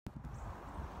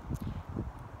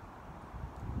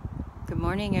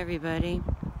Morning, everybody.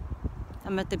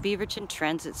 I'm at the Beaverton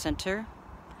Transit Center,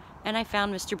 and I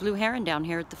found Mr. Blue Heron down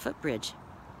here at the footbridge.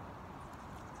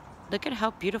 Look at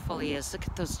how beautiful he is. Look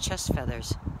at those chest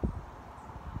feathers.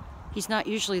 He's not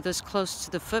usually this close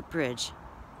to the footbridge.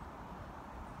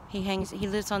 He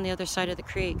lives on the other side of the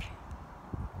creek.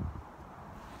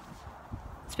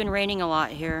 It's been raining a lot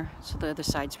here, so the other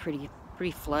side's pretty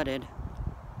flooded.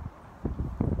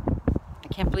 I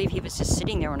can't believe he was just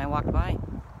sitting there when I walked by.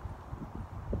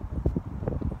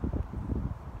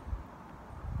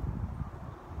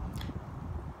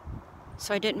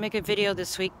 So I didn't make a video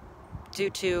this week due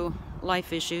to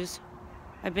life issues.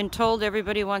 I've been told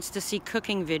everybody wants to see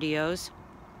cooking videos.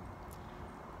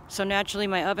 So naturally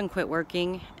my oven quit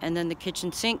working, and then the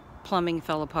kitchen sink plumbing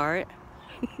fell apart.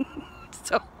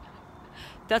 So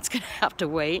that's gonna have to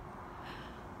wait.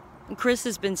 And Chris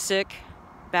has been sick,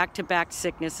 back-to-back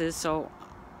sicknesses, so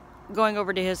going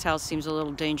over to his house seems a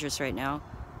little dangerous right now.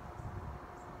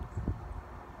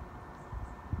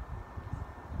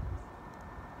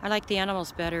 I like the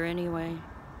animals better anyway.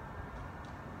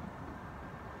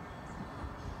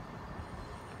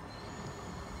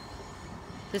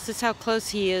 This is how close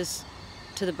he is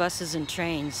to the buses and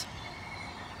trains.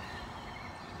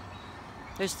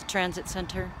 There's the transit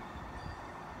center.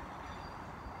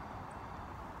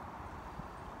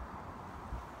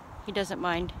 He doesn't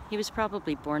mind. He was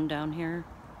probably born down here.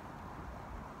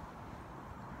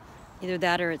 Either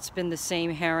that or it's been the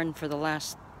same heron for the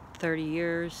last 30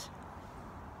 years.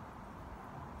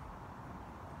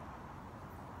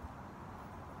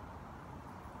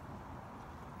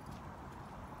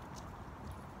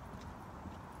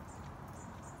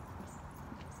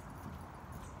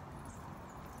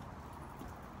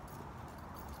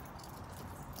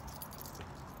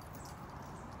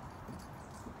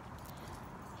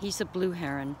 He's a blue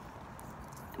heron.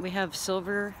 We have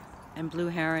silver and blue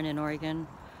heron in Oregon.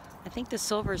 I think the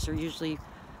silvers are usually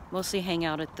mostly hang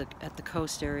out at the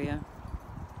coast area.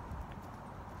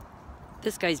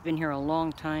 This guy's been here a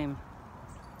long time.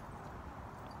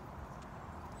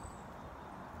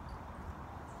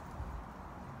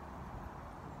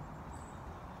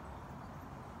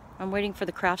 I'm waiting for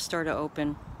the craft store to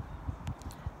open,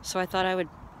 so I thought I would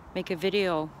make a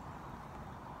video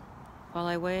while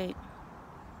I wait.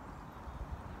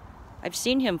 I've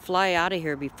seen him fly out of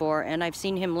here before, and I've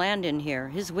seen him land in here.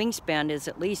 His wingspan is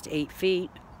at least 8 feet.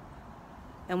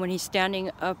 And when he's standing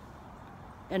up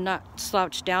and not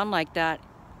slouched down like that,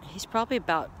 he's probably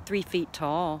about 3 feet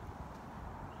tall.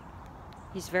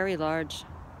 He's very large.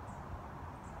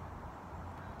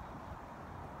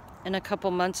 In a couple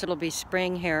months, it'll be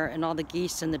spring here, and all the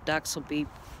geese and the ducks will be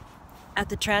at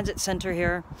the transit center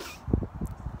here.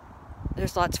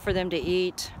 There's lots for them to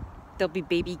eat. There'll be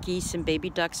baby geese and baby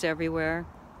ducks everywhere.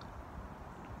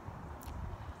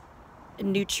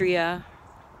 Nutria,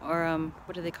 or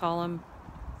what do they call them?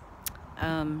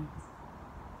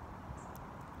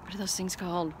 What are those things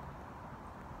called?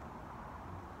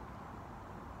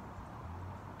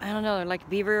 I don't know, they're like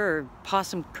beaver or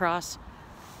possum cross.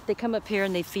 They come up here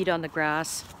and they feed on the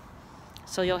grass.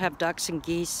 So you'll have ducks and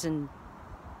geese and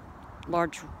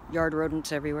large yard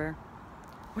rodents everywhere.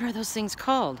 What are those things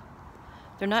called?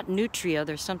 They're not nutria,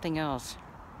 they're something else.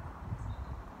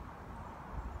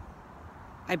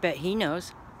 I bet he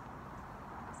knows.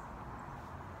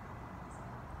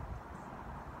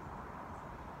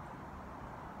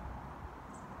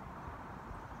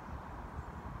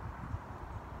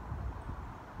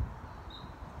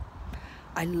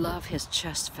 I love his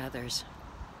chest feathers.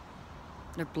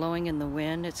 They're blowing in the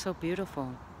wind. It's so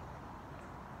beautiful.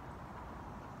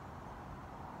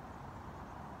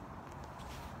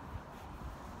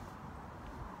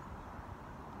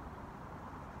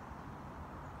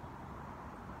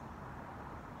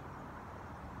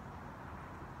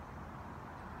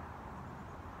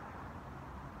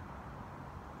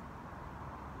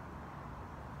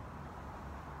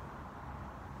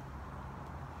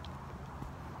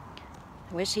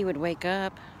 I wish he would wake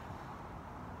up.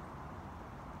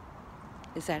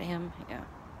 Is that him? Yeah.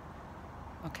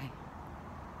 Okay.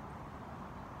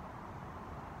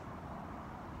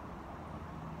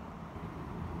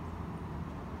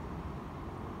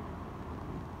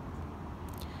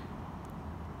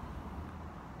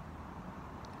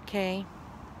 Okay.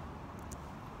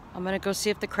 I'm gonna go see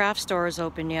if the craft store is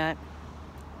open yet.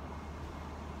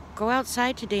 Go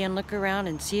outside today and look around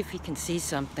and see if you can see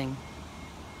something.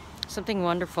 Something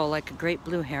wonderful, like a great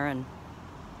blue heron.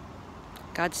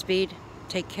 Godspeed.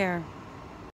 Take care.